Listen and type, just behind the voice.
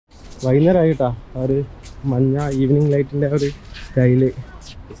വൈകുന്നേരമായിട്ടാ ആ ഒരു മഞ്ഞ ഈവനിങ് ലൈറ്റിൻ്റെ ഒരു കയ്യിൽ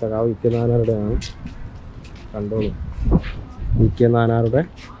സഖാവ് വി കെ നായനാരുടെ ആണ്. കണ്ടോളൂ, വി കെ നായനാരുടെ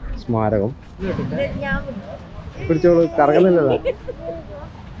സ്മാരകം. പിടിച്ചോളൂ, കറങ്ങുന്നില്ലല്ലോ.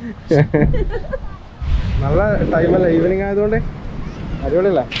 നല്ല ടൈമല്ല, ഈവനിങ് ആയതുകൊണ്ട്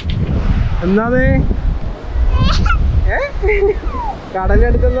അടിപൊളിയല്ല. എന്നാന്നേ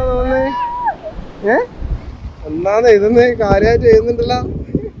കടലടുത്തെന്നാ തോന്നുന്നേ? എന്നാന്ന് ഇതൊന്ന് കാര്യമായിട്ട് ചെയ്യുന്നുണ്ടല്ലോ.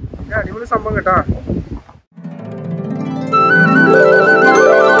 അടിപൊളി സംഭവം കേട്ടാ.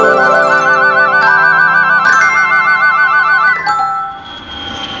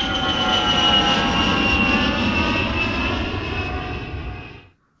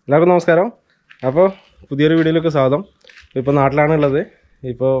 എല്ലാവർക്കും നമസ്കാരം. അപ്പോൾ പുതിയൊരു വീഡിയോയിലേക്ക് സ്വാഗതം. ഇപ്പോൾ നാട്ടിലാണുള്ളത്.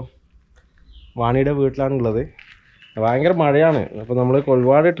 ഇപ്പോൾ വാണിയുടെ വീട്ടിലാണുള്ളത്. ഭയങ്കര മഴയാണ്. അപ്പോൾ നമ്മൾ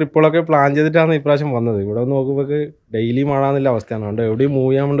ഒരുപാട് ട്രിപ്പുകളൊക്കെ പ്ലാൻ ചെയ്തിട്ടാണ് ഇപ്രാവശ്യം വന്നത്. ഇവിടെ നോക്കുമ്പോൾ ഡെയിലി മഴ എന്നുള്ള അവസ്ഥയാണ്. അതുകൊണ്ട് എവിടെയും മൂവ്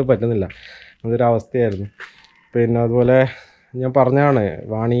ചെയ്യാൻ വേണ്ടി പറ്റുന്നില്ല. അതൊരു അവസ്ഥയായിരുന്നു. പിന്നെ അതുപോലെ ഞാൻ പറഞ്ഞതാണ്,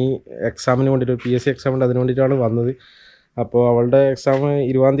 വാണി എക്സാമിന് വേണ്ടിയിട്ട് PSC എക്സാമുണ്ട്, അതിന് വേണ്ടിയിട്ടാണ് വന്നത്. അപ്പോൾ അവളുടെ എക്സാം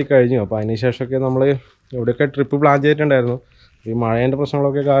 20-ാം തീയതി കഴിഞ്ഞു. അപ്പോൾ അതിന് ശേഷമൊക്കെ നമ്മൾ എവിടെയൊക്കെ ട്രിപ്പ് പ്ലാൻ ചെയ്തിട്ടുണ്ടായിരുന്നു. ഈ മഴേൻ്റെ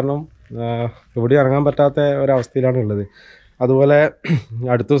പ്രശ്നങ്ങളൊക്കെ കാരണം എവിടെ ഇറങ്ങാൻ പറ്റാത്ത ഒരവസ്ഥയിലാണ് ഉള്ളത്. അതുപോലെ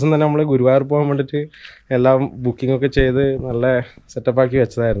അടുത്ത ദിവസം തന്നെ നമ്മൾ ഗുരുവായൂർ പോകാൻ വേണ്ടിയിട്ട് എല്ലാം ബുക്കിങ്ങൊക്കെ ചെയ്ത് നല്ല സെറ്റപ്പാക്കി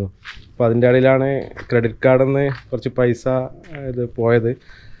വെച്ചതായിരുന്നു. അപ്പോൾ അതിൻ്റെ ഇടയിലാണ് ക്രെഡിറ്റ് കാർഡിൽ നിന്ന് കുറച്ച് പൈസ പോയത്.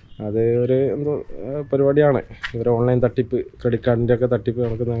 അത് ഒരു എന്തോ പരിപാടിയാണ്. ഇവർ ഓൺലൈൻ തട്ടിപ്പ്, ക്രെഡിറ്റ് കാർഡിൻ്റെ ഒക്കെ തട്ടിപ്പ്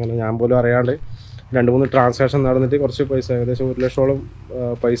നടക്കുന്നത്. അങ്ങനെ ഞാൻ പോലും അറിയാണ്ട് 2-3 ട്രാൻസാക്ഷൻ നടന്നിട്ട് കുറച്ച് പൈസ, ഏകദേശം 1 ലക്ഷത്തോളം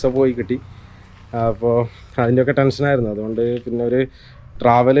പൈസ പോയി കിട്ടി. അപ്പോൾ അതിൻ്റെയൊക്കെ ടെൻഷനായിരുന്നു. അതുകൊണ്ട് പിന്നെ ഒരു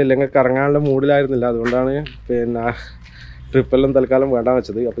ട്രാവൽ ഇല്ലെങ്കിൽ കറങ്ങാനുള്ള മൂഡിലായിരുന്നില്ല. അതുകൊണ്ടാണ് പിന്നെ ട്രിപ്പെല്ലാം തൽക്കാലം വേണ്ടാൻ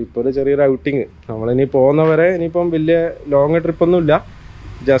വെച്ചത്. അപ്പോൾ ഇപ്പോൾ ഒരു ചെറിയൊരു ഔട്ടിങ്, നമ്മളിനി പോകുന്നവരെ ഇനിയിപ്പം വലിയ ലോങ് ട്രിപ്പൊന്നുമില്ല.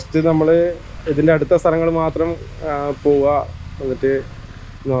 ജസ്റ്റ് നമ്മൾ ഇതിൻ്റെ അടുത്ത സ്ഥലങ്ങൾ മാത്രം പോവുക, എന്നിട്ട്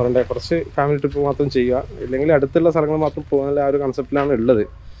എന്ന് പറയണ്ടേ കുറച്ച് ഫാമിലി ട്രിപ്പ് മാത്രം ചെയ്യുക, ഇല്ലെങ്കിൽ അടുത്തുള്ള സ്ഥലങ്ങൾ മാത്രം പോകുന്നുള്ള ആ ഒരു കൺസെപ്റ്റിലാണ് ഉള്ളത്.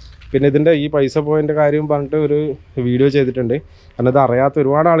 പിന്നെ ഇതിൻ്റെ ഈ പൈസ പോയിൻ്റെ കാര്യം പറഞ്ഞിട്ട് ഒരു വീഡിയോ ചെയ്തിട്ടുണ്ട്. കാരണം ഇത് അറിയാത്ത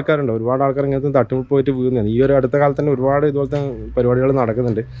ഒരുപാട് ആൾക്കാരുണ്ട്. ഒരുപാട് ആൾക്കാർ ഇങ്ങനത്തെ തട്ടിപ്പ് പോയിട്ട് വീഴുന്നതാണ്. ഈ ഒരു അടുത്ത കാലത്ത് തന്നെ ഒരുപാട് ഇതുപോലത്തെ പരിപാടികൾ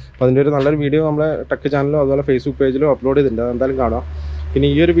നടക്കുന്നുണ്ട്. അപ്പോൾ അതിൻ്റെ ഒരു നല്ലൊരു വീഡിയോ നമ്മളെ ടെക് ചാനലോ അതുപോലെ ഫേസ്ബുക്ക് പേജിലോ അപ്ലോഡ് ചെയ്തിട്ടുണ്ട്. അതെന്തായാലും കാണാം. പിന്നെ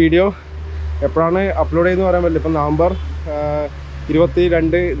ഈ ഒരു വീഡിയോ എപ്പോഴാണ് അപ്ലോഡ് ചെയ്യുന്നത് പറയാൻ പറ്റില്ല. ഇപ്പം നവംബർ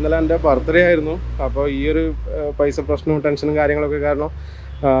 22 ഇന്നലെ എൻ്റെ ബർത്ത്ഡേ ആയിരുന്നു. അപ്പോൾ ഈ ഒരു പൈസ പ്രശ്നവും ടെൻഷനും കാര്യങ്ങളൊക്കെ കാരണം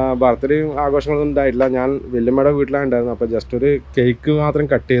ബർത്ത്ഡേയും ആഘോഷങ്ങളൊന്നും ഉണ്ടായിട്ടില്ല. ഞാൻ വല്യമ്മയുടെ വീട്ടിലാണ് ഉണ്ടായിരുന്നു. അപ്പോൾ ജസ്റ്റ് ഒരു കേക്ക് മാത്രം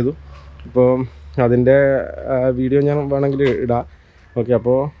കട്ട് ചെയ്തു. ഇപ്പോൾ അതിൻ്റെ വീഡിയോ ഞാൻ വേണമെങ്കിൽ ഇടാം. ഓക്കെ,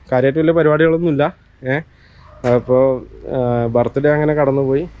 അപ്പോൾ കാര്യമായിട്ട് വലിയ പരിപാടികളൊന്നുമില്ല. അപ്പോൾ ബർത്ത്ഡേ അങ്ങനെ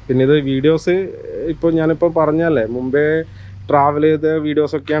കടന്നുപോയി. പിന്നെ ഇത് വീഡിയോസ് ഇപ്പോൾ ഞാനിപ്പോൾ പറഞ്ഞല്ലേ, മുമ്പേ ട്രാവൽ ചെയ്ത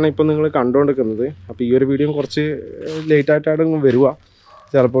വീഡിയോസൊക്കെയാണ് ഇപ്പോൾ നിങ്ങൾ കണ്ടുകൊണ്ടിരിക്കുന്നത്. അപ്പോൾ ഈ ഒരു വീഡിയോ കുറച്ച് ലേറ്റായിട്ടാണ് വരിക.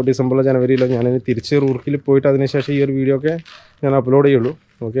 ചിലപ്പോൾ ഡിസംബറിലോ ജനുവരിയിലോ ഞാനിനി തിരിച്ച് റൂർക്കിൽ പോയിട്ട് അതിനുശേഷം ഈ ഒരു വീഡിയോ ഒക്കെ ഞാൻ അപ്ലോഡ് ചെയ്യുള്ളൂ.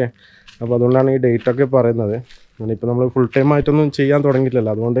 ഓക്കെ, അപ്പോൾ അതുകൊണ്ടാണ് ഈ ഡേറ്റൊക്കെ പറയുന്നത്. ഇപ്പോൾ നമ്മൾ ഫുൾ ടൈം ആയിട്ടൊന്നും ചെയ്യാൻ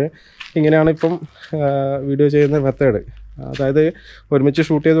തുടങ്ങിയിട്ടില്ലല്ലോ. അതുകൊണ്ട് ഇങ്ങനെയാണ് ഇപ്പം വീഡിയോ ചെയ്യുന്ന മെത്തേഡ്. അതായത് ഒരുമിച്ച്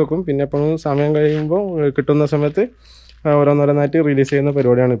ഷൂട്ട് ചെയ്ത് വെക്കും, പിന്നെ എപ്പോഴും സമയം കഴിയുമ്പോൾ കിട്ടുന്ന സമയത്ത് ഓരോന്നോരോന്നായിട്ട് റിലീസ് ചെയ്യുന്ന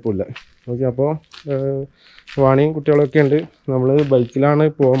പരിപാടിയാണ് ഇപ്പോൾ ഉള്ളത്. ഓക്കെ, അപ്പോൾ വാണിയും കുട്ടികളൊക്കെ ഉണ്ട്. നമ്മൾ ബൈക്കിലാണ്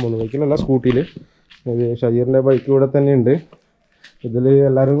പോകാൻ പോകുന്നത്. ബൈക്കിലല്ല, സ്കൂട്ടിയിൽ. ഷജീറിൻ്റെ ബൈക്ക് ഇവിടെ തന്നെ ഉണ്ട്. ഇതിൽ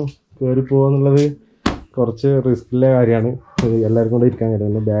എല്ലാവരും കയറി പോകുക കുറച്ച് റിസ്ക്കുള്ള കാര്യമാണ്. എല്ലാവർക്കും കൂടെ ഇരിക്കാൻ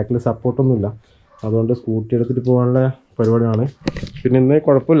കഴിയില്ല. ബാക്കിൽ സപ്പോർട്ടൊന്നുമില്ല. അതുകൊണ്ട് സ്കൂട്ടി എടുത്തിട്ട് പോകാനുള്ള പരിപാടിയാണ്. പിന്നെ ഇന്ന്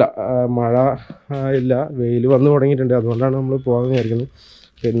കുഴപ്പമില്ല, മഴ ഇല്ല, വെയിൽ വന്നു തുടങ്ങിയിട്ടുണ്ട്. അതുകൊണ്ടാണ് നമ്മൾ പോകാൻ വിചാരിക്കുന്നത്.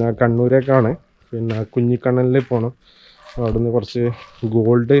 പിന്നെ കണ്ണൂരേക്കാണ്, പിന്നെ കുഞ്ഞിക്കണ്ണനിൽ പോകണം. അവിടുന്ന് കുറച്ച്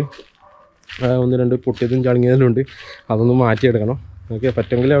ഗോൾഡ് 1-2 പൊട്ടിയതും ചളുങ്ങിയതും ഉണ്ട്. അതൊന്ന് മാറ്റിയെടുക്കണം. ഓക്കെ,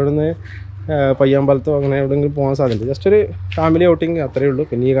 പറ്റുമെങ്കിൽ അവിടുന്ന് പയ്യാമ്പലത്തോ അങ്ങനെ എവിടെയെങ്കിലും പോകാൻ സാധ്യത. ജസ്റ്റ് ഒരു ഫാമിലി ഔട്ടിങ് അത്രയേ ഉള്ളൂ.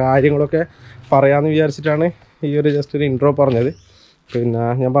 പിന്നെ ഈ കാര്യങ്ങളൊക്കെ പറയാമെന്ന് വിചാരിച്ചിട്ടാണ് ഈ ഒരു ജസ്റ്റ് ഒരു ഇൻട്രോ പറഞ്ഞത്. പിന്നെ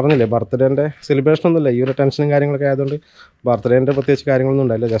ഞാൻ പറഞ്ഞില്ലേ, ബർത്ത്ഡേൻ്റെ സെലിബ്രേഷനൊന്നുമില്ല. ഈ ഒരു ടെൻഷനും കാര്യങ്ങളൊക്കെ ആയതുകൊണ്ട് ബർത്ത്ഡേൻ്റെ പ്രത്യേകിച്ച് കാര്യങ്ങളൊന്നും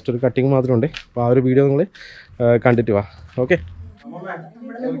ഉണ്ടായില്ല. ജസ്റ്റ് ഒരു കട്ടിങ് മാത്രമുണ്ട്. അപ്പോൾ ആ ഒരു വീഡിയോ നിങ്ങൾ കണ്ടിട്ട് വാ. ഓക്കെ,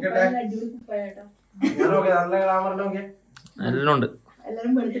 എല്ലാം ഉണ്ട്.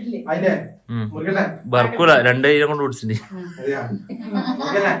 ബർക്കൂല 2 കൈ കൊണ്ട് പിടിച്ചിട്ട്.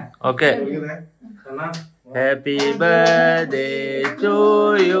 Okay, happy birthday to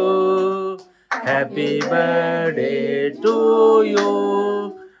you, happy birthday to you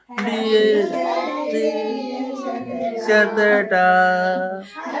dear ശരതേട്ടാ,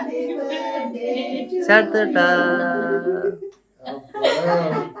 ശരതേട്ടാ.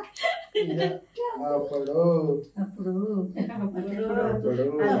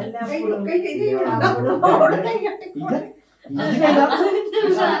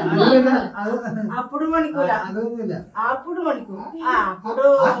 అప్పుడు మణికూర అప్పుడు మణికూర అప్పుడు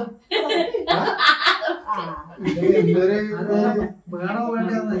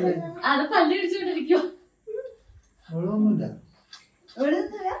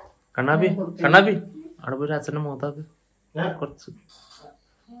കണ്ണാപ്പി കണ്ണാപ്പി അവിടെ പോയി അച്ഛൻ്റെ മുഖത്താക്ക് കുറച്ച്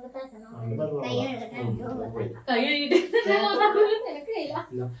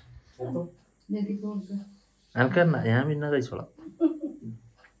എനിക്കറിഞ്ഞ ഞാൻ പിന്നെ കഴിച്ചോളാം.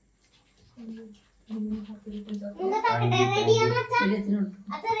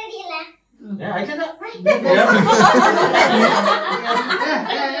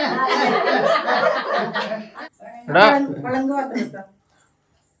 എടാ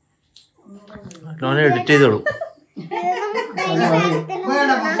നോനെ എഡിറ്റ് ചെയ്തോളൂ.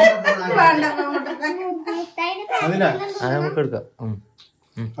 അത് നമുക്ക് എടുക്കാം.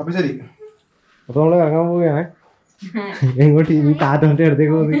 അപ്പൊ ശരി, അപ്പൊ നമ്മള് ഇറങ്ങാൻ പോവുകയാണ്. എങ്ങോട്ട്? ഈ കാറ്റോന്റെ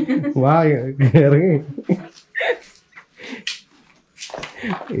അടുത്തേക്ക് പോകുന്നു. വാ ഇറങ്ങി.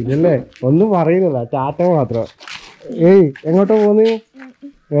 ഇതല്ലേ ഒന്നും പറയുന്നില്ല, ടാറ്റ മാത്രം. ഏയ് എങ്ങോട്ടാ പോന്ന്?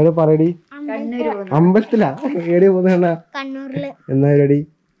 ഏടെ പറയടി. അമ്പലത്തിലാ? ഏടെ പോന്ന്? എന്നാ എടി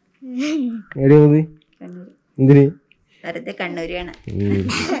ഏടെ പോന്ന്? എന്തിന്?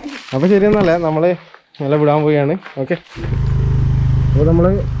 അപ്പൊ ശരിയെന്നല്ലേ, നമ്മള് നല്ല വിടാൻ പോവുകയാണ്. ഓക്കെ, അപ്പോൾ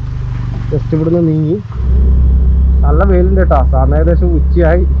നമ്മള് ജസ്റ്റ് ഇവിടുന്ന് നീങ്ങി. നല്ല വെയിലുണ്ട് കേട്ടോ. സാറിന് ഏകദേശം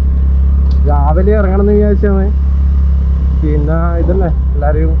ഉച്ചയായി. രാവിലെ ഇറങ്ങണം എന്ന് വിചാരിച്ചാണ്, പിന്നെ ഇതല്ലേ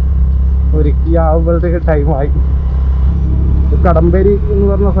എല്ലാവരെയും ഒരുക്കി ആവുമ്പോഴത്തേക്ക് ടൈമായി. കടമ്പേരി എന്ന്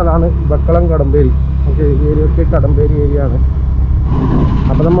പറഞ്ഞ സ്ഥലമാണ്, ബക്കളം കടമ്പേരി. ഓക്കെ, ഈ ഏരിയയൊക്കെ കടമ്പേരി ഏരിയ ആണ്.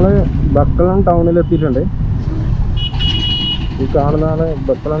 അപ്പോൾ നമ്മൾ ബക്കളം ടൗണിൽ എത്തിയിട്ടുണ്ട്. ഈ കാണുന്നതാണ്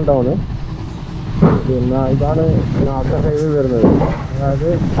ബക്കളം ടൗണ്. പിന്നെ ഇതാണ് നാഷണൽ ഹൈവേ വരുന്നത്. അതായത്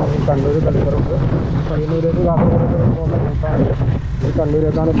കണ്ണൂർ തളിപ്പറമ്പ് പയ്യന്നൂരേക്ക് കാസർഗോഡ് പോകുന്ന റൂട്ടാണ്. ഇത്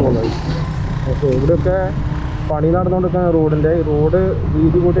കണ്ണൂരേക്കാണ് പോകുന്നത്. ഓക്കെ, ഇവിടെയൊക്കെ പണി നടന്നുകൊണ്ടിരിക്കുന്ന റോഡിൻ്റെ റോഡ്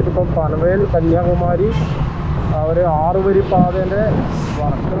വീതി കൂട്ടിയിട്ട് ഇപ്പം പനവേൽ കന്യാകുമാരി ഒരു 6 വരി പാതേൻ്റെ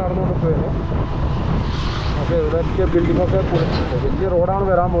വർക്ക് നടന്നുകൊണ്ടിരിക്കുകയാണ്. ഓക്കെ, ഇവിടെയൊക്കെ ബിൽഡിങ്ങൊക്കെ പൊളിച്ചിട്ടുണ്ട്. വലിയ റോഡാണ്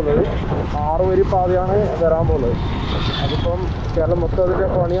വരാൻ പോകുന്നത്. 6 വരി പാതയാണ് വരാൻ പോകുന്നത്. അതിപ്പം കേരളം മൊത്തം അതിൻ്റെ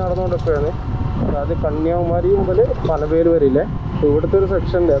പണി നടന്നുകൊണ്ടിരിക്കുകയാണ്. അതായത് കന്യാകുമാരി മുതൽ പനവേൽ വരെയില്ലേ, ഇവിടുത്തെ ഒരു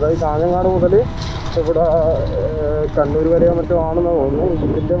സെക്ഷൻ്റെ, അതായത് കാഞ്ഞങ്ങാട് മുതൽ ഇവിടെ കണ്ണൂർ വരെയോ മറ്റോ ആണെന്ന് തോന്നുന്നു.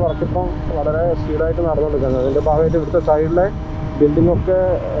 ഇതിൻ്റെ വർക്കിപ്പം വളരെ സ്പീഡായിട്ട് നടന്നുകൊണ്ടിരിക്കുന്നത്. അതിൻ്റെ ഭാഗമായിട്ട് ഇവിടുത്തെ സൈഡിലെ ബിൽഡിങ്ങൊക്കെ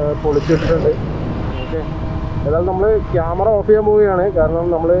പൊളിച്ചിട്ടിട്ടുണ്ട്. ഓക്കെ, ഏതായാലും നമ്മൾ ക്യാമറ ഓഫ് ചെയ്യാൻ പോവുകയാണ്. കാരണം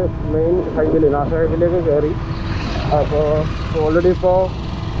നമ്മൾ മെയിൻ ഹൈവേയിൽ നാഷണൽ ഹൈവേയിലേക്ക് കയറി. അപ്പോൾ ഓൾറെഡി ഇപ്പോൾ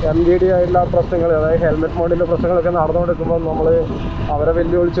MDD ആയിട്ടുള്ള പ്രശ്നങ്ങൾ, അതായത് ഹെൽമെറ്റ് മോഡിലെ പ്രശ്നങ്ങളൊക്കെ നടന്നുകൊണ്ടിരിക്കുമ്പോൾ നമ്മൾ അവരെ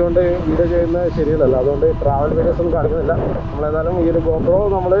വെല്ലുവിളിച്ചുകൊണ്ട് വീഡിയോ ചെയ്യുന്നത് ശരിയല്ലല്ലോ. അതുകൊണ്ട് ട്രാവൽ വീഡിയോസ് ഒന്നും കാണിക്കുന്നില്ല. നമ്മളേതായാലും ഈ ഒരു GoPro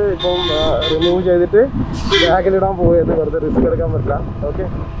നമ്മൾ ഇപ്പം റിമൂവ് ചെയ്തിട്ട് ബാഗിലിടാൻ പോവുകയെന്ന്, വെറുതെ റിസ്ക് എടുക്കാൻ പറ്റില്ല. ഓക്കെ,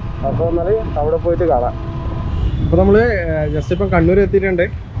 അപ്പോൾ എന്നാൽ അവിടെ പോയിട്ട് കാണാം. അപ്പോൾ നമ്മൾ ജസ്റ്റ് ഇപ്പം കണ്ണൂർ എത്തിയിട്ടുണ്ട്.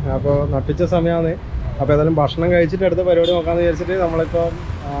 അപ്പോൾ നട്ടിച്ച സമയമാണ്. അപ്പോൾ ഏതായാലും ഭക്ഷണം കഴിച്ചിട്ട് അടുത്ത പരിപാടി നോക്കാമെന്ന് വിചാരിച്ചിട്ട് നമ്മളിപ്പോൾ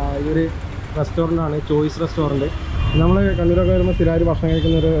ഈ ഒരു റെസ്റ്റോറൻ്റാണ്, ചോയ്സ് റെസ്റ്റോറൻറ്റ്. നമ്മൾ കണ്ണൂരൊക്കെ വരുമ്പോൾ സ്ഥിരമായിട്ട് ഭക്ഷണം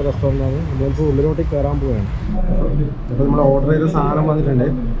കഴിക്കുന്ന ഒരു റെസ്റ്റോറൻ്റാണ്. നമ്മളിപ്പോൾ ഉള്ളിലോട്ട് കയറാൻ പോവുകയാണ്. അപ്പോൾ നമ്മൾ ഓർഡർ ചെയ്ത സാധനം വന്നിട്ടുണ്ട്.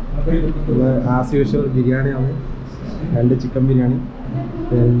 ഇത് ആസ് യൂഷ്വൽ ബിരിയാണിയാണ്, 2 ചിക്കൻ ബിരിയാണി,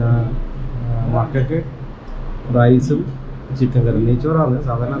 പിന്നെ മക്കൾക്ക് റൈസും ചിക്കൻ കറി. നെയ്ച്ചോറാണ്,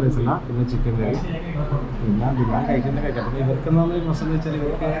 സാധാരണ റൈസല്ല. പിന്നെ ചിക്കൻ കറി, പിന്നെ ബിരിയാണി കഴിക്കാൻ കഴിക്കാം. അപ്പോൾ ഇവർക്കെന്താണെന്ന് പ്രശ്നം എന്ന് വെച്ചാൽ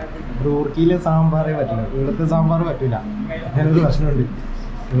ഇവർക്ക് റൂർക്കിയിലെ സാമ്പാറേ പറ്റില്ല, ഇവിടുത്തെ സാമ്പാർ പറ്റില്ല. അങ്ങനൊരു പ്രശ്നമുണ്ട്.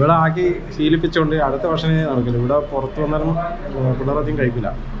 ഇവിടെ ആക്കി ശീലിപ്പിച്ചുകൊണ്ട് അടുത്ത ഭക്ഷണമേ നടക്കില്ല. ഇവിടെ പുറത്ത് വന്നാലും പിള്ളേരധികം കഴിക്കില്ല.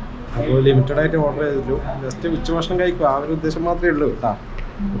 അപ്പോൾ ലിമിറ്റഡായിട്ട് ഓർഡർ ചെയ്തിട്ടു. ജസ്റ്റ് ഉച്ചഭക്ഷണം കഴിക്കുക, ആ ഒരു ഉദ്ദേശം മാത്രമേ ഉള്ളൂ കേട്ടോ.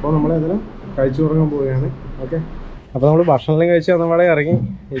 അപ്പോൾ നമ്മളേതായാലും കഴിച്ചു തുടങ്ങാൻ പോവുകയാണ്. ഓക്കെ, അപ്പോൾ നമ്മൾ ഭക്ഷണം കഴിച്ച് നമ്മളെ ഇറങ്ങി.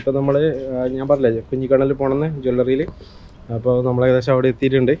 ഇപ്പോൾ നമ്മൾ ഞാൻ പറഞ്ഞില്ലേ കുഞ്ഞിക്കണ്ണലിൽ പോകണമെന്ന് ജ്വല്ലറിയിൽ. അപ്പോൾ നമ്മൾ ഏകദേശം അവിടെ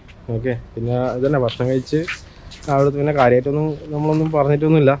എത്തിയിട്ടുണ്ട്. ഓക്കെ, പിന്നെ ഇതന്നെ ഭക്ഷണം കഴിച്ച് അവിടെ പിന്നെ കാര്യമായിട്ടൊന്നും നമ്മളൊന്നും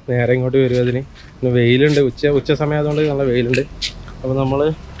പറഞ്ഞിട്ടൊന്നുമില്ല. നേരെ ഇങ്ങോട്ട് വരും. അതിന് പിന്നെ വെയിലുണ്ട്, ഉച്ച സമയം ആയതുകൊണ്ട് നല്ല വെയിലുണ്ട്.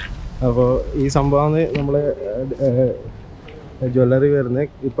 അപ്പോൾ ഈ സംഭവമാണ് നമ്മൾ ജ്വല്ലറി വരുന്നത്.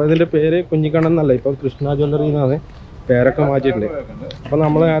 ഇപ്പോൾ ഇതിൻ്റെ പേര് കുഞ്ഞിക്കണ്ണൻ എന്നല്ല, ഇപ്പോൾ കൃഷ്ണ ജ്വല്ലറി എന്നാണ് പേരൊക്കെ മാറ്റിയിട്ടുണ്ട്. അപ്പോൾ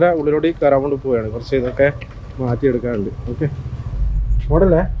നമ്മൾ നേരെ ഉള്ളിലോട്ട് കയറാൻ കൊണ്ട് പോവുകയാണ്. കുറച്ച് ഇതൊക്കെ മാറ്റിയെടുക്കാറുണ്ട്. ഓക്കെ,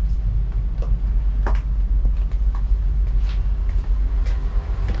 ഓടല്ലേ.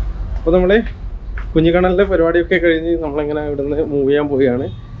 അപ്പോൾ നമ്മൾ കുഞ്ഞിക്കണ്ണലിൻ്റെ പരിപാടിയൊക്കെ കഴിഞ്ഞ് നമ്മളിങ്ങനെ ഇവിടുന്ന് മൂവ് ചെയ്യാൻ പോവുകയാണ്.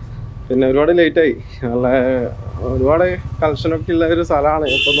 പിന്നെ ഒരുപാട് ലേറ്റായി. നല്ല ഒരുപാട് കളക്ഷനൊക്കെ ഉള്ള ഒരു സ്ഥലമാണ്.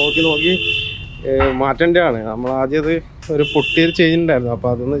 ഇപ്പോൾ നോക്കി മാറ്റേണ്ടതാണ്. നമ്മൾ ആദ്യം അത് ഒരു പൊട്ടിയൊരു ചെയ്യുന്നുണ്ടായിരുന്നു. അപ്പോൾ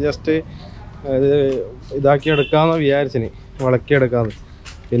അതൊന്ന് ജസ്റ്റ് ഇതാക്കി എടുക്കാമെന്ന് വിചാരിച്ചിന്, വളക്കിയെടുക്കാമെന്ന്.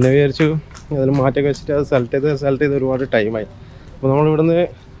 പിന്നെ വിചാരിച്ചു അതിൽ മാറ്റമൊക്കെ വെച്ചിട്ട് അത് സെലക്ട് ചെയ്ത് ഒരുപാട് ടൈമായി. അപ്പോൾ നമ്മളിവിടുന്ന്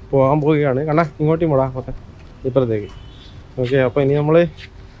പോകാൻ പോവുകയാണ്. കണ്ണാ ഇങ്ങോട്ടും പോടാ, ഇപ്പുറത്തേക്ക്. ഓക്കെ, അപ്പോൾ ഇനി നമ്മൾ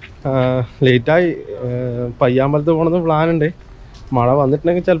ലേറ്റായി പയ്യാമ്പലത്ത് പോകണമെന്ന് പ്ലാനുണ്ട്. മഴ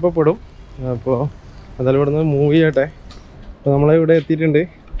വന്നിട്ടുണ്ടെങ്കിൽ ചിലപ്പോൾ പെടും. അപ്പോൾ എന്തായാലും ഇവിടെ നിന്ന് മൂവ് ചെയ്യട്ടെ. അപ്പോൾ നമ്മളിവിടെ എത്തിയിട്ടുണ്ട്,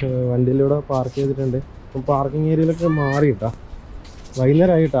 വണ്ടിയിലൂടെ പാർക്ക് ചെയ്തിട്ടുണ്ട്. അപ്പം പാർക്കിംഗ് ഏരിയയിലൊക്കെ മാറിയിട്ടാ,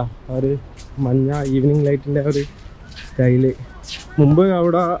 വൈകുന്നേരമായിട്ടാ ആ ഒരു മഞ്ഞ ഈവനിങ് ലൈറ്റിൻ്റെ ഒരു സ്റ്റൈല്. മുമ്പ്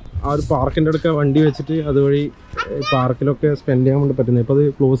അവിടെ ആ ഒരു പാർക്കിൻ്റെ അടുക്ക വണ്ടി വെച്ചിട്ട് അതുവഴി പാർക്കിലൊക്കെ സ്പെൻഡ് ചെയ്യാൻ വേണ്ടി പറ്റുന്നത്. ഇപ്പോൾ അത്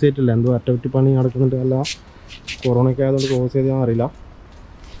ക്ലോസ് ചെയ്തിട്ടില്ല, എന്തോ അറ്റകുറ്റപ്പണി നടക്കുന്നുണ്ട്. അല്ല കൊറോണയൊക്കെ ആയതുകൊണ്ട് ക്ലോസ് ചെയ്താൽ അറിയില്ല.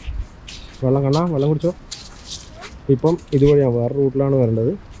 വെള്ളം കുടിച്ചോ. ഇപ്പം ഇതുവഴിയാണ്, വേറെ റൂട്ടിലാണ്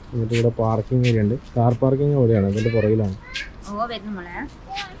വരേണ്ടത്. എന്നിട്ട് ഇവിടെ പാർക്കിംഗ് ഏരിയ ഉണ്ട്, കാർ പാർക്കിംഗ് അവിടെയാണ്, അതിൻ്റെ പുറകിലാണ്.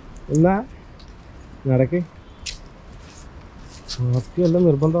 എന്നാ നടക്ക്, മാസ്ക് എല്ലാം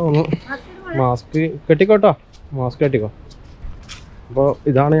നിർബന്ധമാണോ? Mask കെട്ടിക്കോട്ടോ, mask കെട്ടിക്കോ. അപ്പോൾ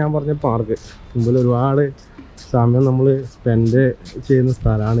ഇതാണ് ഞാൻ പറഞ്ഞ പാർക്ക്. മുമ്പിൽ ഒരുപാട് സമയം നമ്മൾ സ്പെൻഡ് ചെയ്യുന്ന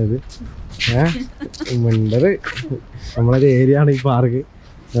സ്ഥലമാണിത്. മിണ്ടർ നമ്മളൊരു ഏരിയ ആണ് ഈ പാർക്ക്.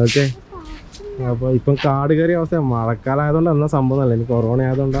 ഓക്കെ, അപ്പോൾ ഇപ്പം കാട് കയറിയ അവസ്ഥയാണ്. മഴക്കാലം ആയതുകൊണ്ട് എന്നാ സംഭവം അല്ല, ഇനി കൊറോണ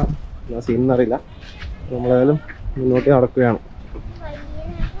ആയതുകൊണ്ടാണ് എന്നാ സീൻ അറിയില്ല. നമ്മളേതായാലും മുന്നോട്ട് നടക്കുകയാണ്.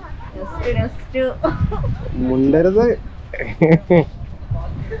 മുണ്ടരുത്,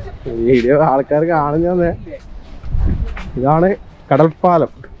 വീഡിയോ ആൾക്കാർ കാണുന്നേ. ഇതാണ്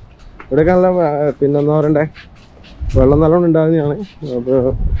കടൽപ്പാലം. ഇവിടെയൊക്കെ നല്ല പിന്നെന്താ പറയണ്ടേ, വെള്ളം നല്ലോണം ഉണ്ടാകുന്നതാണ്. അപ്പോൾ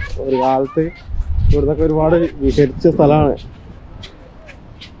ഒരു കാലത്ത് ഇവിടുന്നൊക്കെ ഒരുപാട് വിഹരിച്ച സ്ഥലമാണ്.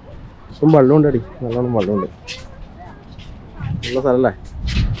 ഇപ്പം വെള്ളമുണ്ട്, അടി നല്ലോണം വെള്ളമുണ്ട്. നല്ല സ്ഥലമല്ലേ,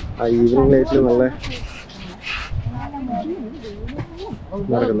 ആ ഈവനിങ് ലൈറ്റിൽ നല്ല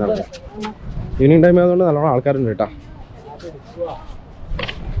നടക്കും. ഈവനിങ് ടൈം ആയതുകൊണ്ട് നല്ലോണം ആൾക്കാരുണ്ട് കേട്ടോ.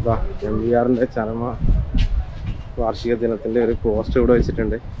 ഇതാ MVRൻ്റെ ചരമ വാർഷിക ദിനത്തിൻ്റെ ഒരു പോസ്റ്റ് ഇവിടെ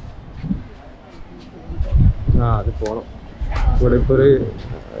വെച്ചിട്ടുണ്ട്. അത് പോകണം. ഇവിടെ ഇപ്പോൾ ഒരു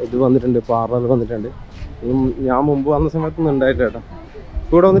ഇത് വന്നിട്ടുണ്ട്, പാർലർ വന്നിട്ടുണ്ട്. ഞാൻ മുമ്പ് വന്ന സമയത്തൊന്നും ഉണ്ടായിട്ടില്ല കേട്ടോ.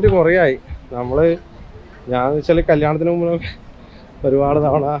 ഇവിടെ വന്നിട്ട് കുറേ ആയി. ഞാൻ വെച്ചാൽ കല്യാണത്തിന് മുമ്പ് ഒരുപാട്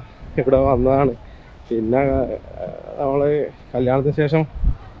തവണ ഇവിടെ വന്നതാണ്. പിന്നെ നമ്മൾ കല്യാണത്തിന് ശേഷം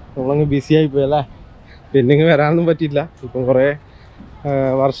നമ്മളങ്ങ് ബിസി ആയിപ്പോയി അല്ലേ, പിന്നെ ഇങ്ങ് വരാനൊന്നും പറ്റിയില്ല. ഇപ്പം കുറേ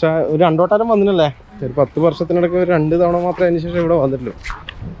വർഷം, ഒരു 2 വട്ടം വന്നിട്ടല്ലേ, ഒരു 10 വർഷത്തിനിടയ്ക്ക് ഒരു 2 തവണ മാത്രമേ അതിന് ശേഷം ഇവിടെ വന്നിട്ടുള്ളൂ.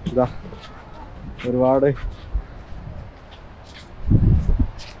 ഇതാ ഒരുപാട്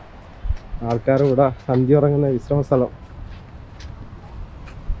ആൾക്കാർ ഇവിടെ സന്ധ്യ ഉറങ്ങുന്ന വിശ്രമ സ്ഥലം.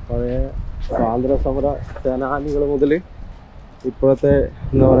 പഴയ സ്വാതന്ത്ര്യ സമര സേനാനികൾ മുതൽ ഇപ്പോഴത്തെ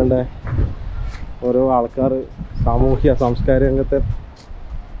എന്താ പറയണ്ടേ ഓരോ ആൾക്കാർ, സാമൂഹ്യ സാംസ്കാരിക രംഗത്തെ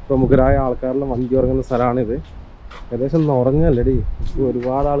പ്രമുഖരായ ആൾക്കാരെല്ലാം വണ്ടി ഉറങ്ങുന്ന സ്ഥലമാണിത്. ഏകദേശം ഉറങ്ങല്ലടി,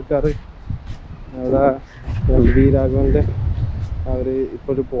 ഒരുപാട് ആൾക്കാർ അവിടെ LV രാഘവൻ്റെ അവർ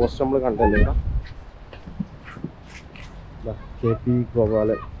ഇപ്പോൾ ഒരു പോസ്റ്റ് നമ്മൾ കണ്ടല്ലേ ഇവിടെ. KP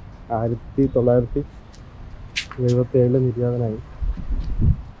ഗോപാലൻ 1977 നിര്യാതനായി.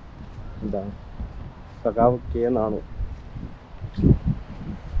 എന്താണ് സഖാവ് K എന്നാണ്,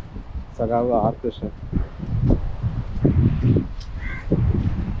 സഖാവ് R കൃഷ്ണൻ.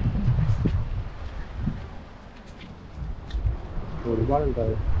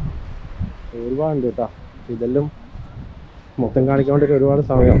 ഒരുപാടുണ്ട് കേട്ടോ. ഇതെല്ലാം മൊത്തം കാണിക്കാൻ വേണ്ടിയിട്ട് ഒരുപാട്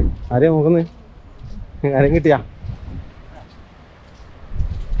സമയം. ആരെയാ നോക്കുന്നത്? ആരെയും കിട്ടിയാ?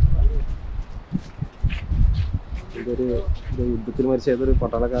 ഇതൊരു യുദ്ധത്തിൽ മരിച്ച ഏതൊരു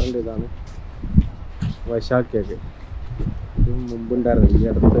പട്ടാളക്കാരൻ്റെ ഇതാണ്, വൈശാഖിയൊക്കെ. ഇത് മുമ്പുണ്ടായിരുന്നു, ഈ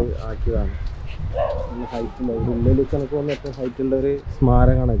അടുത്ത് ആക്കിയതാണ്. ഹൈറ്റുള്ള ഒരു ഉള്ളിൽ കണക്ക് വന്ന ഏറ്റവും ഹൈറ്റുള്ള ഒരു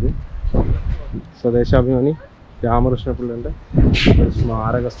സ്മാരകമാണിത്. സ്വദേശാഭിമാനി രാമകൃഷ്ണപിള്ളൻ്റെ ഒരു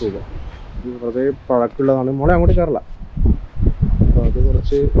സ്മാരക സ്തൂപം. ഇത് വളരെ പഴക്കമുള്ളതാണ്. മോളെ അങ്ങോട്ട് കയറില്ല. അപ്പോൾ അത്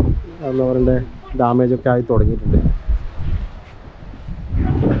കുറച്ച് എന്താ പറയണ്ടേ ഡാമേജൊക്കെ ആയി തുടങ്ങിയിട്ടുണ്ട്.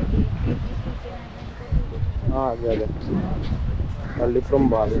 അതെ പള്ളിപ്പുറം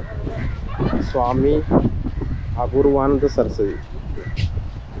ബാലു, സ്വാമി അപൂർവാനന്ദ സരസ്വതി,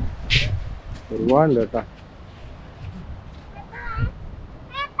 ഒരുപാടുണ്ട് കേട്ടോ.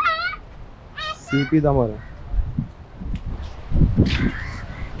 CP ദാമോദരൻ,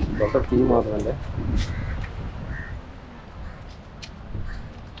 ഡോക്ടർ P മാത്രമല്ലേ.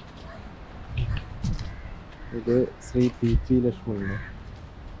 ഇത് ശ്രീ PP ലക്ഷ്മണൻ,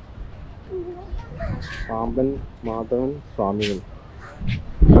 പാമ്പൻ മാധവൻ സ്വാമികൾ,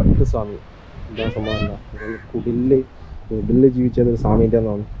 ഭക്ത സ്വാമി. എന്താ സംഭവം? കുടില് ജീവിച്ചത് സ്വാമീൻ്റെ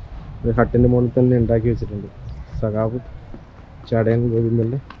എന്നാണ്. ഒരു ഹട്ടിൻ്റെ മുകളിൽ തന്നെ ഉണ്ടാക്കി വെച്ചിട്ടുണ്ട്. സഖാവ് ചടയൻ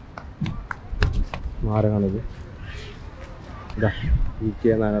ഗോവിന്ദൻ്റെ സ്മാരകമാണിത്. ഇതാ VK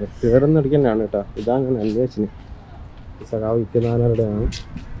നായനാർ ചേർന്നടിക്കാനാണ് കേട്ടോ. ഇതാ ഞാൻ അന്വേഷിച്ചിന്. സഖാവ് VK നായനാരുടെയാണ്,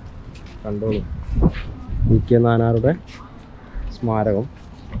 കണ്ടോളൂ. VK നായനാരുടെ സ്മാരകം.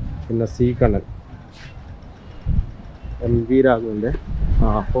 പിന്നെ C കണ്ണൻ, MV രാഘവൻ്റെ.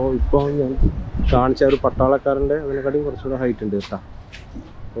 അപ്പോൾ ഇപ്പോൾ ഞാൻ കാണിച്ച ഒരു പട്ടാളക്കാരൻ്റെ അതിനെക്കാട്ടിയും കുറച്ചുകൂടെ ഹൈറ്റ് ഉണ്ട് കേട്ടോ.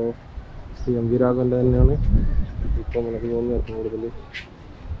 അപ്പോൾ MV രാഘവൻ്റെ തന്നെയാണ് ഇപ്പോൾ നമുക്ക് തോന്നുന്നു ഏറ്റവും കൂടുതൽ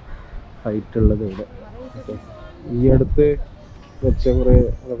ഹൈറ്റ് ഉള്ളത് ഇവിടെ. അപ്പോൾ ഈ അടുത്ത് വെച്ച കുറേ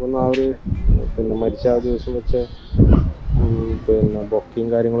അതൊക്കെ ആ ഒരു പിന്നെ മരിച്ച ആ ദിവസം വെച്ച പിന്നെ ബൊക്കയും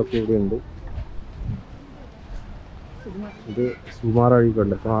കാര്യങ്ങളൊക്കെ ഇവിടെ ഉണ്ട്. ഇത് സുമാർ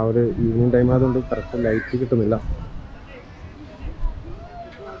അഴിക്കുണ്ട്. അപ്പോൾ ആ ഒരു ഈവനിങ് ടൈം ആയതുകൊണ്ട് കറക്റ്റ് ലൈറ്റ് കിട്ടുന്നില്ല.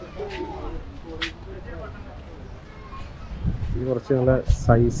 ഇത് കുറച്ച് നല്ല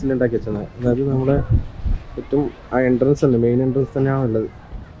സൈസിലുണ്ടാക്കി വെച്ചാണ്. അതായത് നമ്മുടെ ഏറ്റവും ആ എൻട്രൻസ് ഉണ്ട്, മെയിൻ എൻട്രൻസ് തന്നെയാണ് ഉള്ളത്.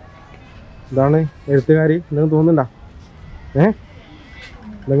 ഇതാണ് എഴുത്തുകാരി. എന്തെങ്കിലും തോന്നുന്നുണ്ടോ?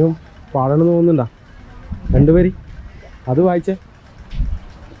 എന്തെങ്കിലും പാടണമെന്ന് തോന്നുന്നുണ്ടോ? 2 വരി അത് വായിച്ചേ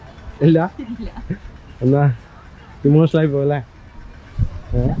ഇല്ല എന്നാ ഇമോഷണലായി പോകല്ലേ.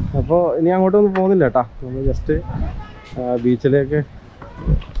 അപ്പോൾ ഇനി അങ്ങോട്ടൊന്നും പോകുന്നില്ല കേട്ടോ. നമ്മൾ ജസ്റ്റ് ബീച്ചിലേക്ക്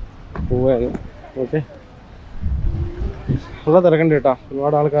പോവുകയാണ്. ഓക്കെ, ഉള്ള തിരക്കുണ്ട് കേട്ടോ,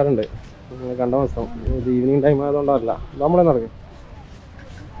 ഒരുപാട് ആൾക്കാരുണ്ട്. കണ്ട മാസം ഇത് ഈവനിങ് ടൈം ആയതുകൊണ്ടല്ല. നമ്മളെ നടക്കും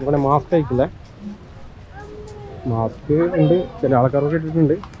ഇവിടെ മാസ്ക് അയക്കില്ലേ. മാസ്ക് ഉണ്ട്, ചില ആൾക്കാരൊക്കെ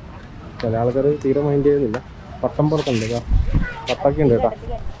ഇട്ടിട്ടുണ്ട്, ചില ആൾക്കാർ തീരെ മൈൻഡ് ചെയ്യുന്നില്ല. പട്ടം പുറത്തുണ്ട്, പട്ടൊക്കെ ഉണ്ട് കേട്ടോ.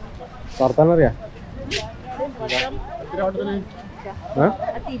 വർത്താനറിയാം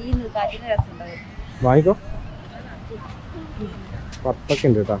വാങ്ങിക്കോ. പത്തൊക്കെ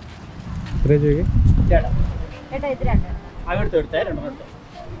ഉണ്ട് കേട്ടോ. എത്രയാ ചോദിക്കും?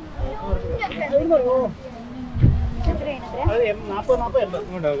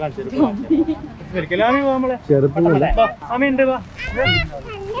 ചെറുപ്പമില്ല 2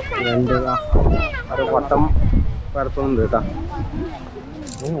 ഒരു പട്ടം പരത്തുന്നുണ്ട് കേട്ടോ.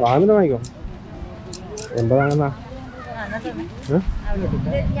 വാങ്ങുന്നില്ല, വാങ്ങിക്കോ. 80 വാങ്ങുന്ന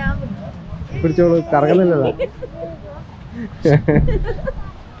പിടിച്ചോളൂ, കറങ്ങുന്നില്ലല്ലോ.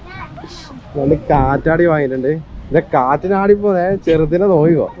 നല്ല കാറ്റാടി വാങ്ങിയിട്ടുണ്ട്. ഇല്ല കാറ്റിനാടിപ്പോ ചെറുതിനെ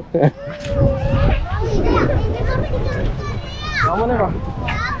നോക്കിക്കോ.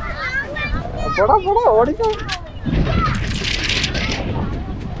 പോടാ പോടാ ഓടിക്കോ.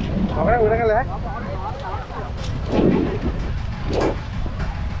 അവിടെ വിടങ്ങല്ലേ.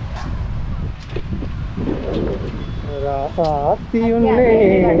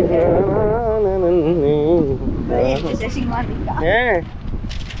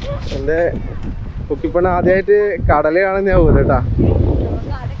 എന്റെ കുക്കിപ്പണ ആദ്യമായിട്ട് കടല് കാണുന്ന ഞാൻ കേട്ടാ.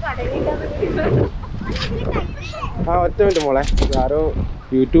 ആ ഒറ്റ മിനിറ്റ് മോളെ, ആരോ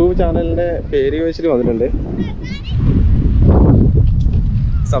യൂട്യൂബ് ചാനലിന്റെ പേര് ചോദിച്ചിട്ട് വന്നിട്ടുണ്ട്.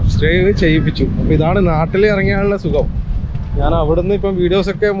 സബ്സ്ക്രൈബ് ചെയ്യിപ്പിച്ചു. അപ്പോൾ ഇതാണ് നാട്ടിൽ ഇറങ്ങിയാലുള്ള സുഖം. ഞാൻ അവിടുന്ന് ഇപ്പം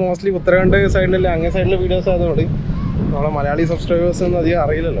വീഡിയോസൊക്കെ മോസ്റ്റ്ലി ഉത്തരാഖണ്ഡ് സൈഡിലല്ലേ, അങ്ങേ സൈഡിലെ വീഡിയോസ് ആയതുകൊണ്ട് നമ്മളെ മലയാളി സബ്സ്ക്രൈബേഴ്സ് ഒന്നും അധികം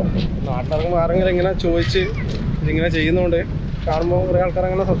അറിയില്ലല്ലോ. നാട്ടിലിറങ്ങുമ്പോൾ ആരെങ്കിലും ഇങ്ങനെ ചോദിച്ച് ഇതിങ്ങനെ ചെയ്യുന്നതുകൊണ്ട് കാണുമ്പോൾ കുറേ ആൾക്കാർ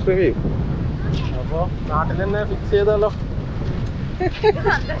അങ്ങനെ സബ്സ്ക്രൈബ് ചെയ്യും. അപ്പോൾ നാട്ടിൽ തന്നെ ഫിക്സ് ചെയ്തല്ലോ.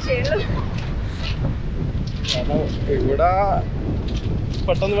 കാരണം ഇവിടെ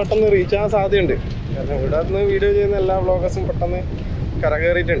പെട്ടെന്ന് റീച്ച് ആകാൻ സാധ്യതയുണ്ട്. കാരണം ഇവിടെ നിന്ന് വീഡിയോ ചെയ്യുന്ന എല്ലാ വ്ളോഗേഴ്സും പെട്ടെന്ന്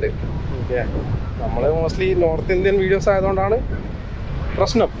കരകയറിയിട്ടുണ്ട്. ഓക്കെ, നമ്മൾ മോസ്റ്റ്ലി നോർത്ത് ഇന്ത്യൻ വീഡിയോസ് ആയതുകൊണ്ടാണ്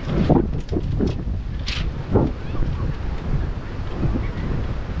പ്രശ്നം.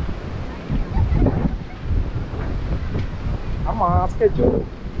 ആ മാസ്ക് വെച്ചോട്ടെ,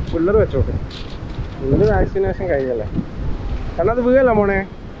 പിള്ളേർ വെച്ചോട്ടെ. പിള്ളേർ വാക്സിനേഷൻ കഴിഞ്ഞല്ലേ. കാരണം അത് വീഴല്ല മോനെ.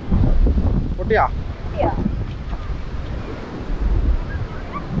 പൊട്ടിയാ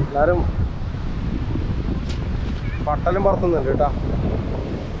എല്ലാരും പട്ടലും പറത്തുന്നുണ്ട് കേട്ടോ.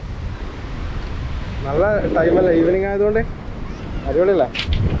 നല്ല ടൈമല്ലേ, ഈവനിങ് ആയതുകൊണ്ട് അടിപൊളിയല്ലേ.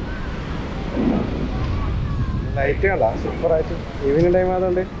 ലൈറ്റ് കണ്ട സൂപ്പറായിട്ട് ഈവനിങ് ടൈം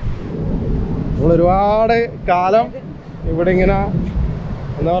ആയതുകൊണ്ട്. നമ്മൾ ഒരുപാട് കാലം ഇവിടെ ഇങ്ങനെ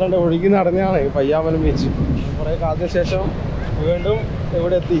എന്താ പറയണ്ടേ ഒഴുകി നടന്നതാണ് പയ്യാമ്പലം ബീച്ച്. കുറേ കാലത്തിന് ശേഷം വീണ്ടും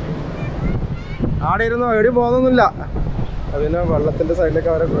ഇവിടെ എത്തി. ആടെ ഇരുന്നോ, എവിടെയും പോകുന്നൊന്നുമില്ല. അതിന് വെള്ളത്തിന്റെ സൈഡിലേക്ക്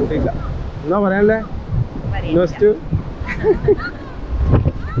അവരെ കൊണ്ടില്ല. എന്നാ പറയാനല്ലേ, ഇൻവെസ്റ്റ്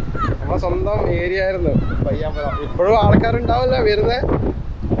നമ്മളെ സ്വന്തം ഏരിയ ആയിരുന്നു പയ്യാമ്പലം. ഇപ്പോഴും ആൾക്കാരുണ്ടാവില്ല വരുന്നേ.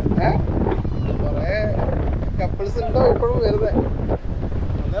 കുറേ കപ്പിൾസ് ഉണ്ടോ ഇപ്പോഴും വരുന്നേ.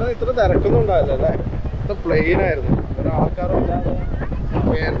 അന്നേരം ഇത്ര തിരക്കൊന്നും ഉണ്ടാവില്ല അല്ലേ. ഇത്ര പ്ലെയിൻ ആയിരുന്നു, ഒരാൾക്കാരും ഇല്ലാതെ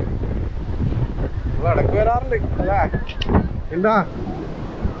പോയായിരുന്നു. നമ്മൾ ഇടയ്ക്ക് വരാറുണ്ട് അല്ലേ. ഉണ്ടാ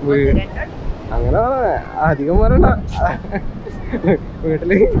അങ്ങനെ അധികം വരണ്ട.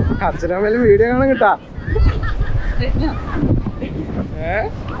 വീട്ടില് അച്ഛനമ്മേലും വീഡിയോ കാണാൻ കിട്ടാ.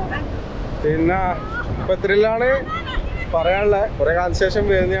 പിന്നെ ഇപ്പൊ എത്രയിലാണ് പറയാനുള്ളത്. കുറെ കാലത്തിന് ശേഷം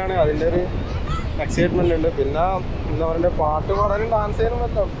വരുന്നതാണ്, അതിൻ്റെ ഒരു എക്സൈറ്റ്മെന്റ് ഉണ്ട്. പിന്നെ എന്താ പറയുക, പാട്ട് പാടാനും ഡാൻസ് ചെയ്യാനും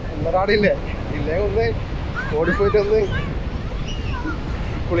പറ്റും. ഇന്നൊരാടില്ലേ ഇല്ലേ ഒന്ന് ഓടിപ്പോയിട്ടൊന്ന്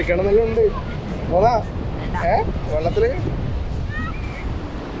കുളിക്കണമെന്നെല്ലാം ഉണ്ട്. പോതാ വെള്ളത്തില്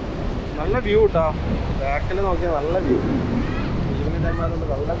നല്ല വ്യൂ കേട്ടോ. ബാക്കിൽ നോക്കിയാൽ നല്ല വ്യൂ. ഈവനിങ് ടൈം ആയതുകൊണ്ട്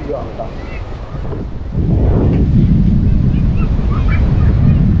നല്ല വ്യൂ ആണ് കേട്ടോ.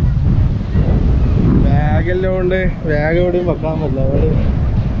 ബാഗെല്ലാം കൊണ്ട് ബാഗ് എവിടെയും വെക്കാൻ പറ്റില്ല. അവിടെ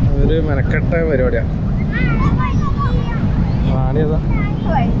ഒരു മെനക്കെട്ട പരിപാടിയാണ്. ആണിയതാ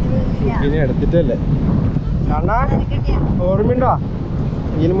ഇനി എടുത്തിട്ടല്ലേ കാണാ. ഓർമ്മയുണ്ടോ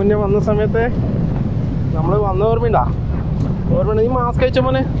ഇതിന് മുന്നേ വന്ന സമയത്ത് നമ്മൾ വന്ന ഓർമ്മയുണ്ടോ? ഓർമ്മയുണ്ട്. നീ മാസ്ക് അയച്ചോ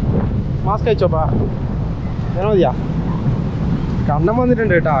മോനെ, മാസ്ക് അയച്ചോപ്പാ. ഞാൻ മതിയാ. കണ്ണൻ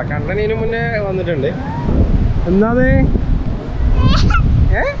വന്നിട്ടുണ്ട് കേട്ടാ. കണ്ണൻ ഇതിന് മുന്നേ വന്നിട്ടുണ്ട്. എന്താന്ന്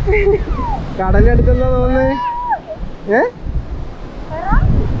കടലടുത്തെന്താ തോന്നുന്നേ?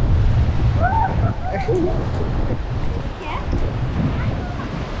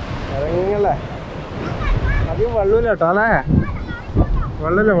 ഇറങ്ങല്ലേ. അധികം വെള്ളമില്ല കേട്ടോ അല്ലേ.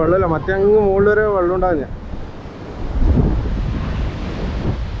 വെള്ളമില്ല മറ്റേ അങ്ങ് മുകളിൽ വരെ വെള്ളം ഉണ്ടാകുന്ന.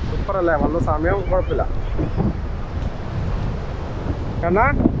 സൂപ്പറല്ലേ. വന്ന സമയം കുഴപ്പമില്ല. കണ്ണാ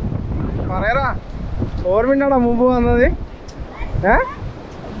പറയറാ, ഓർമ്മയുണ്ടാണോ മുമ്പ് വന്നത്?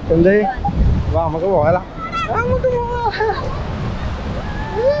 എന്തേ വാ നമുക്ക് പോകാലോ.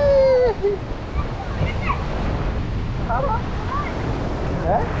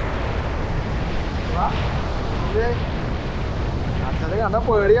 അച്ഛന് കണ്ടാ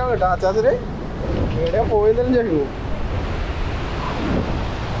പേടിയാ കേട്ടോ. അച്ഛന് പേടിയാ പോയതെല്ലാം ചെയ്യൂ.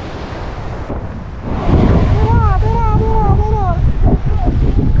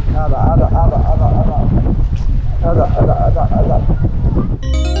 അതാ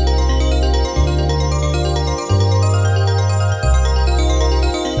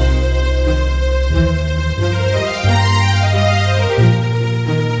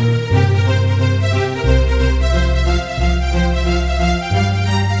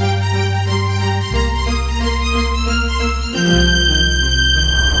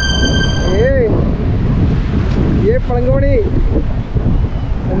പളങ്കോണി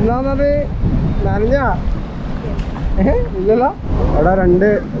എന്താന്നത് നനഞ്ഞാ? ഇല്ലല്ലോ. അവിടെ 2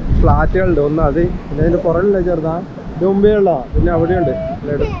 ഫ്ലാറ്റുകളുണ്ട്. ഒന്ന് അത് പിന്നെ അതിൻ്റെ പുറകിലുള്ള ചെറുതാ. ഇത് മുമ്പേയുള്ള പിന്നെ അവിടെയുണ്ട്.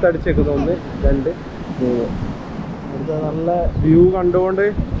 എടുത്തടിച്ചേക്കുന്നത് 1 2 3. ഇവിടുത്തെ നല്ല വ്യൂ കണ്ടുകൊണ്ട്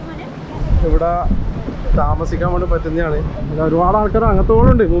ഇവിടെ താമസിക്കാൻ വേണ്ടി പറ്റുന്നതാണ്. ഒരുപാട് ആൾക്കാർ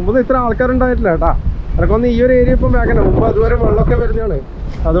അങ്ങത്തോളുണ്ട്. മുമ്പൊന്നും ഇത്ര ആൾക്കാരുണ്ടായിട്ടില്ല കേട്ടാ. അതൊക്കെ ഈ ഒരു ഏരിയ ഇപ്പം വേക്കണ്ട. മുമ്പ് അതുവരെ വെള്ളമൊക്കെ വരുന്നതാണ്.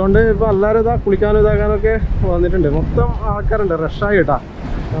 അതുകൊണ്ട് ഇപ്പം എല്ലാവരും കുളിക്കാനും ഇതാക്കാനൊക്കെ വന്നിട്ടുണ്ട്. മൊത്തം ആൾക്കാരുണ്ട്. റഷായി കേട്ടാ.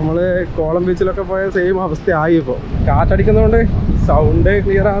 നമ്മൾ കോളം ബീച്ചിലൊക്കെ പോയ സെയിം അവസ്ഥയായി. ഇപ്പോൾ കാറ്റടിക്കുന്നതുകൊണ്ട് സൗണ്ട്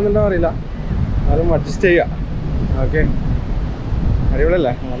ക്ലിയർ ആകുന്നുണ്ടോ അറിയില്ല. അതും അഡ്ജസ്റ്റ് ചെയ്യുക. ഓക്കെ,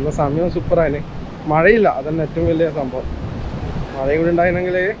 അടിപൊളിയല്ലേ. നല്ല സമയം സൂപ്പറായിന്. മഴയില്ല, അതന്നെ ഏറ്റവും വലിയ സംഭവം. മഴയും കൂടി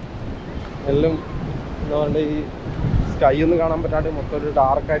ഉണ്ടായിരുന്നെങ്കിൽ എല്ലാം എന്താ പറയുക, ഈ സ്കൈ ഒന്നും കാണാൻ പറ്റാണ്ട് മൊത്തം ഒരു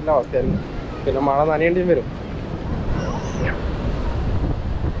ഡാർക്കായിട്ടുള്ള അവസ്ഥയായിരുന്നു. പിന്നെ മഴ നനയേണ്ടിയും വരും.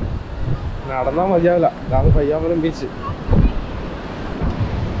 നടന്നാൽ മതിയാവില്ല. ഇതാണ് പയ്യാമ്പലം ബീച്ച്.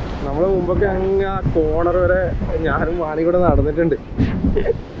 നമ്മൾ മുമ്പൊക്കെ അങ്ങ് ആ കോണർ വരെ ഞാനും വാണി കൂടെ നടന്നിട്ടുണ്ട്.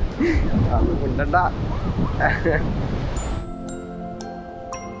 അത് കൊണ്ടണ്ട.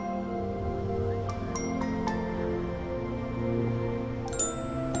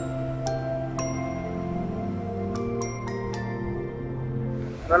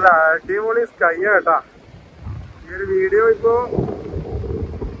 നല്ല അടിപൊളി സ്കൈ കേട്ടാ. ഈ ഒരു വീഡിയോ ഇപ്പോ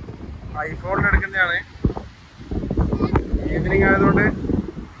ഐഫോണിൽ എടുക്കുന്നതാണ്. ഈവനിങ് ആയതുകൊണ്ട്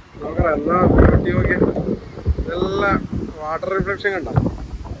നോക്കണം എന്നാ ബ്യൂട്ടി നോക്കിയ നല്ല വാട്ടർ റിഫ്ലക്ഷൻ കണ്ട.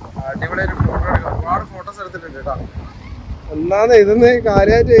 അടിപൊളിയായിട്ട് ഫോട്ടോ എടുക്കാം. ഒരുപാട് ഫോട്ടോസ് എടുത്തിട്ടുണ്ട് കേട്ടോ. ഒന്നാന്ന് ഇതൊന്ന്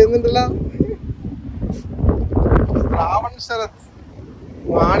കാര്യമായിട്ട് ചെയ്യുന്നുണ്ടല്ലോ. ശ്രാവൺ ശരത്,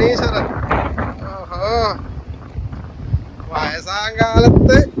 വാണി ശരത്. ഓഹോ, വയസ്സാം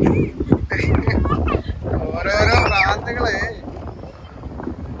കാലത്ത് ഓരോരോ ഭ്രാന്തികള്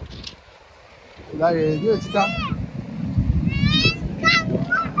ഇതാ എഴുതി വെച്ചിട്ടാ.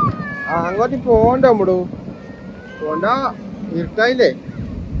 അങ്ങോട്ട് പോണ്ട അമ്മടു, പോണ്ട, ഇരുട്ടായില്ലേ.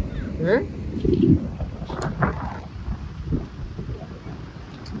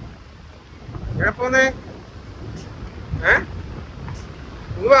 എവിടെ പോന്നേ?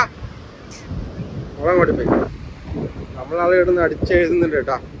 വാ, അങ്ങോട്ട് പോയി. നമ്മളാളെ ഇവിടുന്ന് അടിച്ചെഴുതുന്നുണ്ട്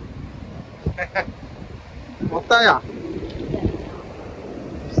കേട്ടാ. മൊത്തായ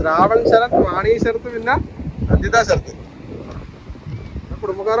ശ്രാവൺ ശരത്, വാണി ശരത്ത്, പിന്നെ അജിത ശരത്ത്.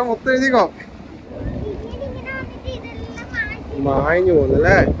 കുടുംബക്കാരെ മൊത്തം എഴുതിക്കോ. മായഞ്ഞു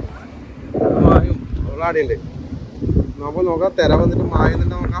പോന്നല്ലേ. മായും അവളാടിയുണ്ട്. നമുക്ക് നോക്കാം. തെര വന്നിട്ട്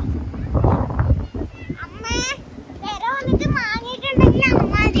മായുന്നുണ്ട് നോക്കാം.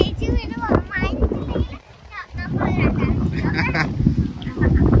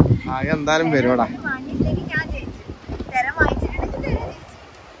 എന്തായാലും വരുവാടാ.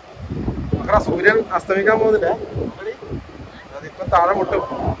 സൂര്യൻ അസ്തമിക്കാൻ പോകുന്നില്ലേ? അതിപ്പോ താഴെ മുട്ടും.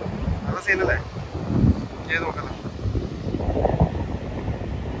 നല്ല സീനല്ലേ? ചെയ്ത് നോക്കല്ലേ?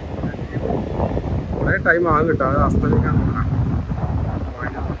 കുറെ ടൈം ആകും കേട്ടോ അത് അസ്തമിക്കാൻ നോക്കണം.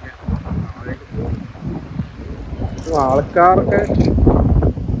 ആൾക്കാർക്ക്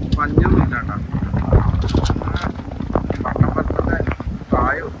മഞ്ഞൊന്നും ഇല്ല കേട്ടോ. പട്ടമ്പലത്തിന്റെ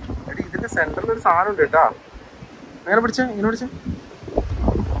പ്രായം. എടി ഇതിന്റെ സെന്ററിൽ ഒരു സാധനം ഉണ്ട് കേട്ടാ. അങ്ങനെ പിടിച്ചേ, ഇങ്ങനെ പിടിച്ചേ.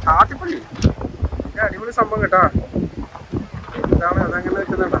 കാട്ടിപ്പള്ളി അടിപൊളി സംഭവം കേട്ടാ. എന്താണ് അതങ്ങനെ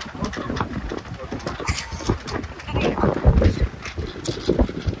വെക്കുന്നുണ്ടോ?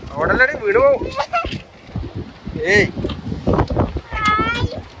 അവിടെല്ലടി വീട് പോവും. ഏയ്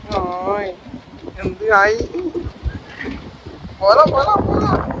എന്ത് ആയി? പോലോ പോലോ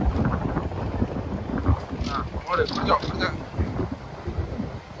പോലോ.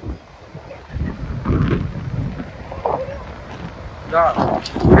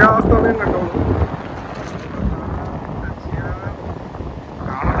 സൂര്യാസ്തമയം കണ്ടോളൂ.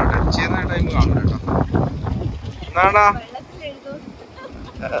 കാണണം, ടച്ച് ചെയ്യുന്ന ടൈം കാണണം കേട്ടോ. എന്നാടാ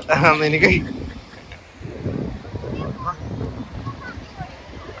എനിക്ക്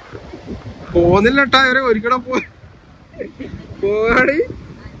പോന്നില്ല കേട്ടാ. ഇവരെ ഒരിക്കലും പോടി.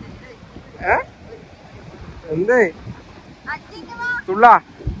 എന്തേ തുള്ളാ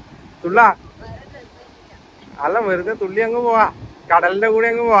തുള്ളാ? അല്ല, വെറുതെ തുള്ളി അങ്ങ് പോവാ. കടലിന്റെ കൂടെ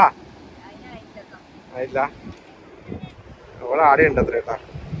അങ്ങ് പോവാ. ആയില്ല, അവളെ ആടെ ഉണ്ട് അത്ര കേട്ടാ.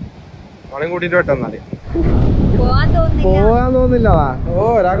 അവളെയും കൂട്ടിട്ട് വെട്ടെന്നാല്. പോവാൻ തോന്നില്ല. ഓ,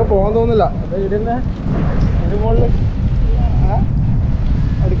 ഒരാൾക്ക് പോവാൻ തോന്നില്ല. വീടിന്റെ മുകളില്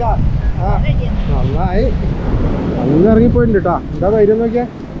എടുക്കാ. ആ നന്നായി. അങ്ങ് ഇറങ്ങിപ്പോയിട്ടുണ്ട് കേട്ടാ. എന്താ ധൈര്യം നോക്കിയാ?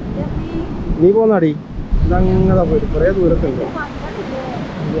 നീ പോന്നാടി. ഇതങ്ങനെ പോയിട്ട് കുറെ ദൂരത്തുണ്ട്.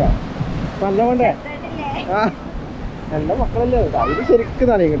 നല്ല വേണ്ടേ? ആ, എന്റെ മക്കളല്ലേ ഇത് ശരിക്കും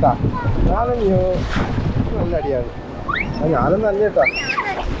നനയും കേട്ടാ. നനഞ്ഞു, നല്ല അടിയാണ്. ഞാനും നനഞ്ഞു കേട്ടാ.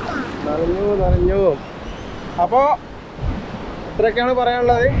 നനഞ്ഞു. അപ്പോ ഇത്രയൊക്കെയാണ്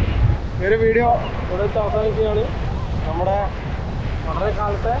പറയാനുള്ളത്. ഈ ഒരു വീഡിയോ ഇവിടെ വെച്ച് അവസാനിക്കുകയാണ്. നമ്മുടെ വളരെ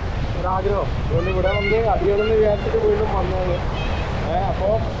കാലത്തെ ഒരാഗ്രഹം. അതുകൊണ്ട് ഇവിടെ വന്ന് അടികളെന്ന് വിചാരിച്ചിട്ട് വീണ്ടും വന്നത്.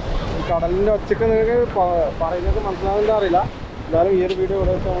 അപ്പോൾ ഈ കടലിൻ്റെ ഒച്ചയ്ക്ക് നിങ്ങൾക്ക് പറയുന്നത് മനസ്സിലാകുന്നത് അറിയില്ല. എന്തായാലും ഈ ഒരു വീഡിയോ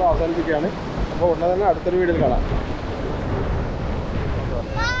ഇവിടെ വെച്ച് നമ്മൾ അവസാനിപ്പിക്കുകയാണ്. അപ്പോൾ ഉടനെ തന്നെ അടുത്തൊരു വീഡിയോയിൽ കാണാം.